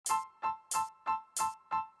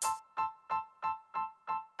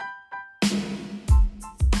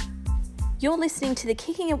You're listening to the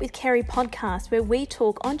Kicking It with Kerry podcast, where we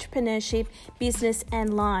talk entrepreneurship, business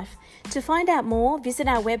and life. To find out more, visit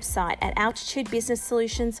our website at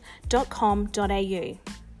altitudebusinesssolutions.com.au.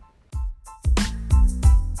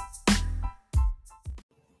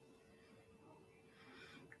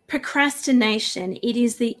 Procrastination, it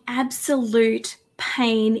is the absolute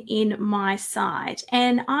pain in my side,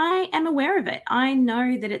 and I am aware of it. I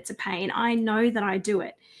know that it's a pain. I know that I do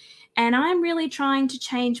it. And I'm really trying to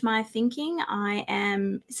change my thinking. I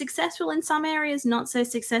am successful in some areas, not so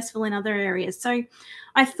successful in other areas. So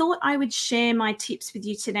I thought I would share my tips with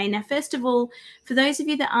you today. Now, first of all, for those of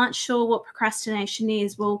you that aren't sure what procrastination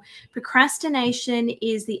is, well, procrastination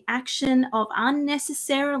is the action of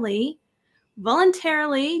unnecessarily,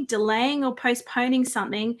 voluntarily delaying or postponing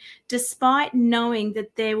something despite knowing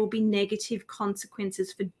that there will be negative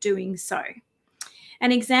consequences for doing so.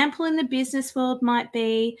 An example in the business world might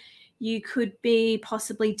be you could be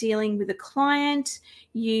possibly dealing with a client.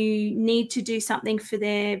 You need to do something for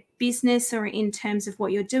their business or in terms of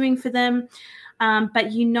what you're doing for them,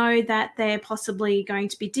 but you know that they're possibly going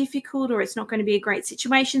to be difficult or it's not going to be a great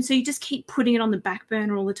situation. So you just keep putting it on the back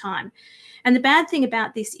burner all the time. And the bad thing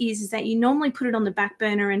about this is that you normally put it on the back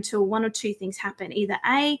burner until one or two things happen. Either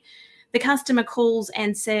A, the customer calls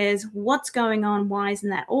and says, what's going on? Why isn't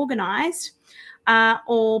that organized?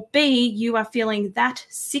 Or B, you are feeling that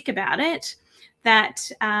sick about it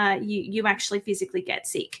that you actually physically get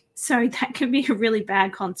sick. So that can be a really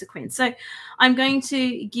bad consequence. So I'm going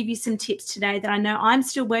to give you some tips today that I know I'm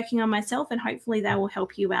still working on myself, and hopefully they will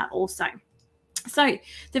help you out also. So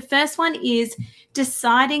the first one is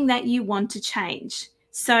deciding that you want to change.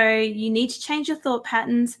 So you need to change your thought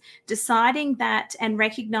patterns, deciding that and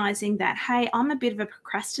recognizing that, hey, I'm a bit of a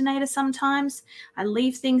procrastinator sometimes. I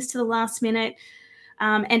leave things to the last minute,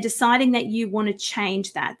 and deciding that you want to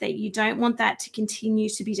change that you don't want that to continue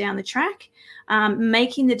to be down the track.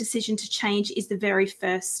 Making the decision to change is the very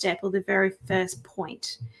first step or the very first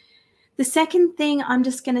point. The second thing I'm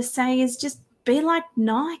just going to say is just be like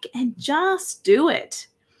Nike and just do it.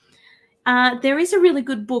 There is a really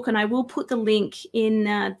good book, and I will put the link in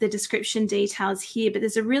the description details here, but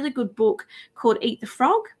there's a really good book called Eat the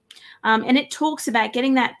Frog, and it talks about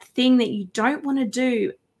getting that thing that you don't want to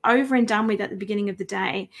do over and done with at the beginning of the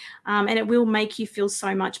day, and it will make you feel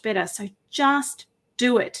so much better. So just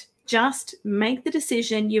do it. Just make the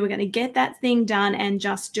decision. You are going to get that thing done and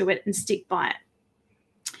just do it and stick by it.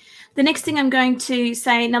 The next thing I'm going to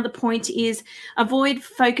say, another point, is avoid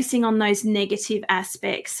focusing on those negative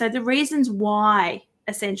aspects. So the reasons why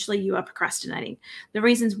essentially you are procrastinating, the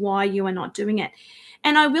reasons why you are not doing it.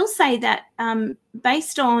 And I will say that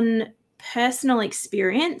based on personal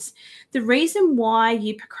experience, the reason why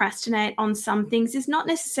you procrastinate on some things is not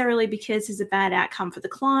necessarily because there's a bad outcome for the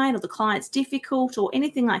client or the client's difficult or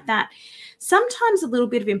anything like that. Sometimes a little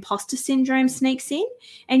bit of imposter syndrome sneaks in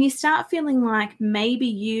and you start feeling like maybe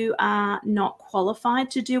you are not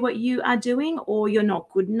qualified to do what you are doing, or you're not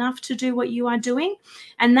good enough to do what you are doing.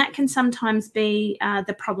 And that can sometimes be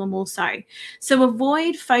the problem also. So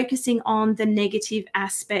avoid focusing on the negative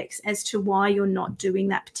aspects as to why you're not doing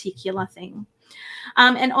that particular thing.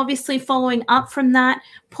 And obviously following up from that,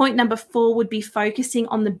 point number 4 would be focusing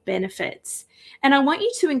on the benefits. And I want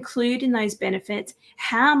you to include in those benefits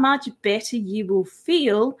how much better you will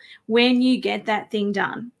feel when you get that thing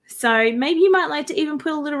done. So maybe you might like to even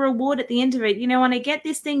put a little reward at the end of it. You know, when I get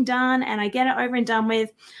this thing done and I get it over and done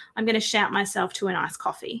with, I'm going to shout myself to a nice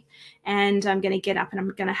coffee, and I'm going to get up and I'm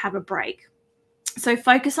going to have a break. So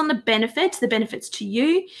focus on the benefits to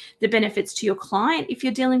you, the benefits to your client if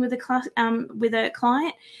you're dealing with a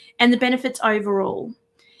client, and the benefits overall.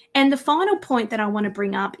 And the final point that I want to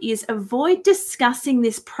bring up is avoid discussing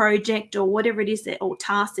this project or whatever it is or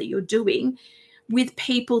task that you're doing with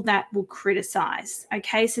people that will criticize.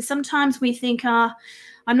 Okay, so sometimes we think, I'm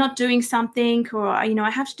not doing something, or I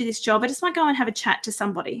have to do this job. I just might go and have a chat to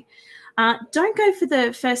somebody. Don't go for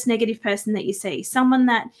the first negative person that you see, someone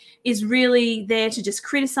that is really there to just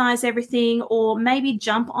criticize everything, or maybe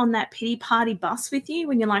jump on that pity party bus with you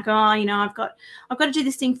when you're like, I've got to do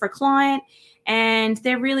this thing for a client and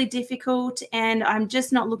they're really difficult and I'm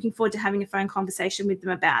just not looking forward to having a phone conversation with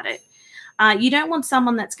them about it. You don't want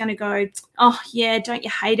someone that's going to go, oh, yeah, don't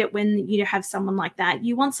you hate it when you have someone like that?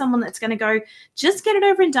 You want someone that's going to go, just get it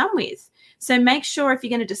over and done with. So make sure if you're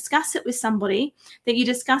going to discuss it with somebody, that you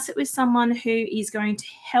discuss it with someone who is going to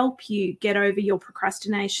help you get over your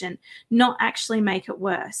procrastination, not actually make it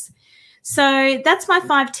worse. So that's my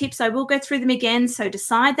 5 tips. I will go through them again. So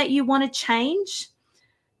decide that you want to change.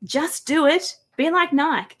 Just do it. Be like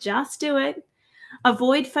Nike. Just do it.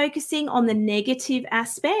 Avoid focusing on the negative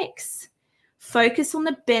aspects. Focus on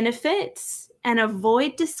the benefits and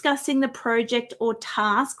avoid discussing the project or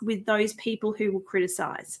task with those people who will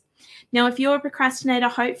criticize. Now, if you're a procrastinator,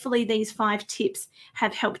 hopefully these 5 tips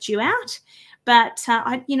have helped you out. But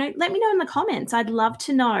let me know in the comments. I'd love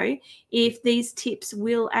to know if these tips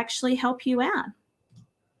will actually help you out.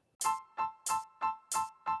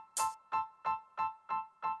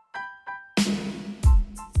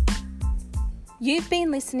 You've been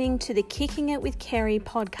listening to the Kicking It with Kerry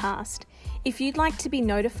podcast. If you'd like to be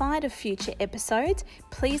notified of future episodes,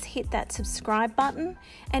 please hit that subscribe button.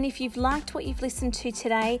 And if you've liked what you've listened to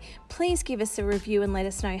today, please give us a review and let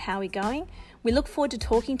us know how we're going. We look forward to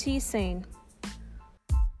talking to you soon.